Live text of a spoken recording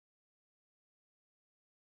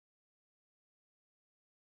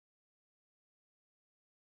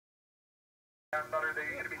$5 there,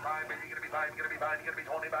 you're gonna be fine, baby, you're gonna be fine, you're gonna be fine, you're gonna be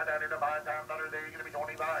 25 down into $5 there, you're gonna be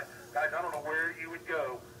 25. Guys, I don't know where you would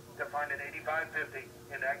go to find an 8550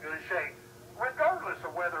 in that good shape, regardless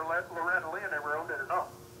of whether Loretta Lynn ever owned it or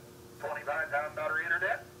not. $25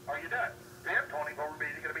 internet, are you done? Then 24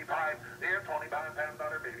 baby, you're gonna be 5. Then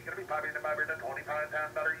 $25 baby, you're gonna be 5 into 5 into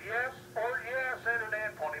 $25 yes or yes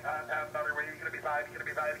internet. $25 where you're gonna be 5, you're gonna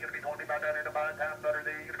be 5, you're gonna be 25 down into $5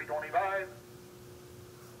 there, you're gonna be 25.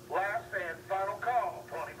 Last and final call,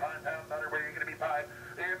 $25 where you're gonna be 5.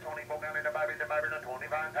 Then 24 down into 5 into 5 into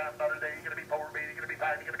 $25 there, you're gonna be 4 baby, you're gonna be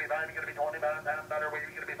 5, you're gonna be 5, you're gonna be $25 where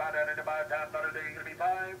you're gonna be 5 down into $5 there, you're gonna be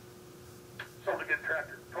 5. Sold a good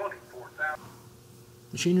tractor, 24,000.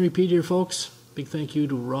 Machinery Pete here, folks. Big thank you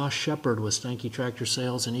to Ross Shepard with Stanky Tractor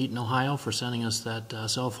Sales in Eaton, Ohio for sending us that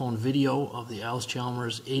cell phone video of the Allis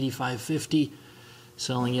Chalmers 8550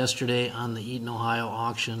 selling yesterday on the Eaton, Ohio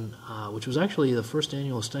auction, which was actually the first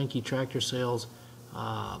annual Stanky Tractor Sales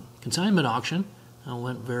consignment auction.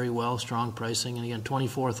 Went very well, strong pricing, and again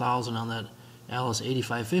 $24,000 on that Allis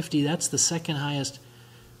 8550. That's the second highest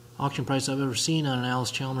auction price I've ever seen on an Allis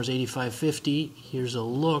Chalmers 8550. Here's a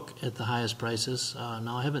look at the highest prices.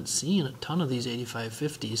 Now I haven't seen a ton of these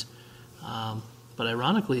 8550s, but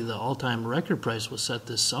ironically the all-time record price was set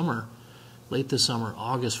this summer, late this summer,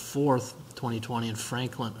 August 4th, 2020 in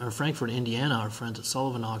Frankfort, Indiana. Our friends at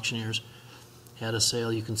Sullivan Auctioneers had a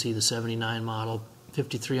sale. You can see the 79 model,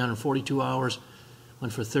 5,342 hours,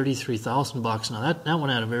 went for $33,000. Now that one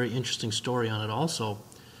had a very interesting story on it also.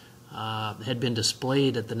 Had been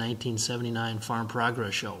displayed at the 1979 Farm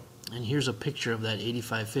Progress Show, and here's a picture of that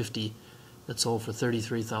 8550 that sold for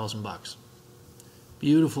 $33,000.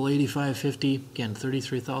 Beautiful 8550, again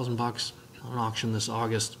 $33,000 on auction this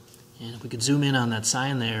August. And if we could zoom in on that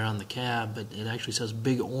sign there on the cab, it actually says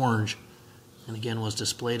Big Orange, and again was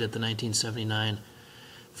displayed at the 1979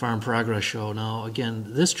 Farm Progress Show. Now again,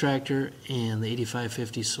 this tractor and the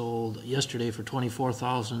 8550 sold yesterday for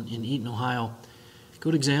 $24,000 in Eaton, Ohio.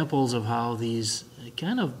 Good examples of how these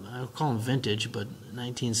kind of, I'll call them vintage, but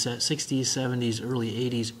 1960s, 70s, early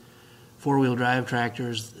 80s four-wheel drive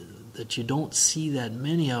tractors that you don't see that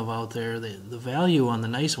many of out there. The value on the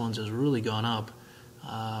nice ones has really gone up.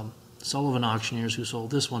 Sullivan Auctioneers, who sold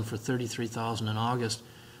this one for $33,000 in August,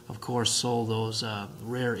 of course sold those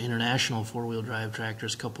rare international four-wheel drive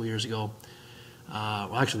tractors a couple years ago.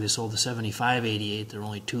 Well, actually they sold the 7588. There were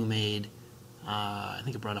only two made. I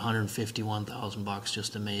think it brought $151,000,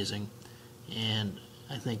 just amazing. And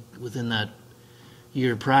I think within that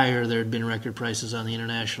year prior, there had been record prices on the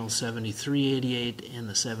international 7388 and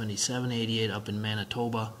the 7788 up in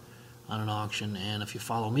Manitoba on an auction. And if you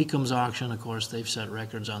follow Meekum's auction, of course, they've set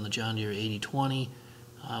records on the John Deere 8020.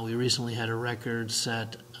 We recently had a record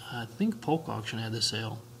set, I think Polk Auction had the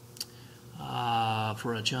sale,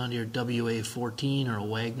 for a John Deere WA14 or a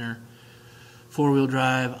Wagner four-wheel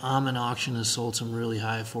drive. Ammon Auction has sold some really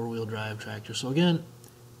high four-wheel drive tractors. So again,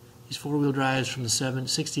 these four-wheel drives from the 60s,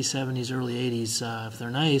 70s, early 80s, if they're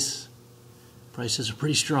nice, prices are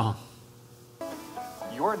pretty strong.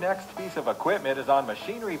 Your next piece of equipment is on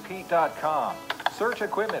MachineryPete.com. Search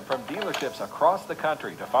equipment from dealerships across the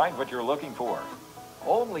country to find what you're looking for.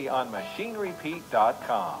 Only on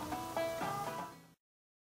MachineryPete.com.